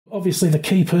Obviously, the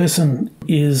key person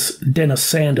is Denis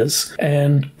Sanders,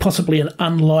 and possibly an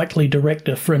unlikely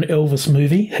director for an Elvis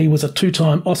movie. He was a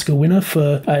two-time Oscar winner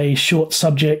for a short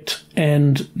subject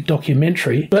and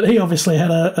documentary, but he obviously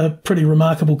had a pretty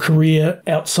remarkable career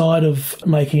outside of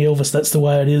making Elvis. That's the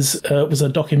way it is. Was a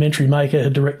documentary maker,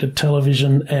 had directed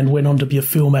television, and went on to be a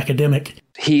film academic.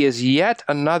 He is yet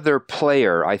another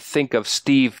player, I think, of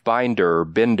Steve Binder,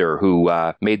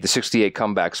 who made the 68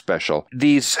 comeback special.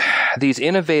 These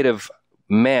innovative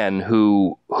men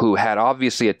who had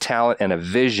obviously a talent and a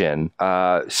vision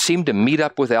seem to meet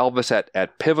up with Elvis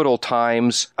at pivotal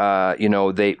times.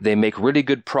 They make really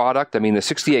good product. I mean, the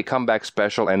 68 comeback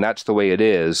special, and That's the Way It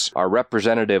Is, are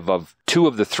representative of two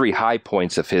of the three high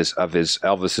points of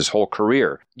Elvis's whole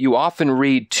career. You often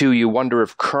read, too, you wonder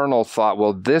if Colonel thought,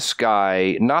 well, this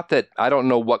guy, not that I don't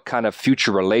know what kind of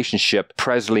future relationship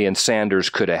Presley and Sanders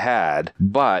could have had,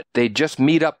 but they just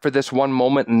meet up for this one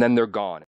moment and then they're gone.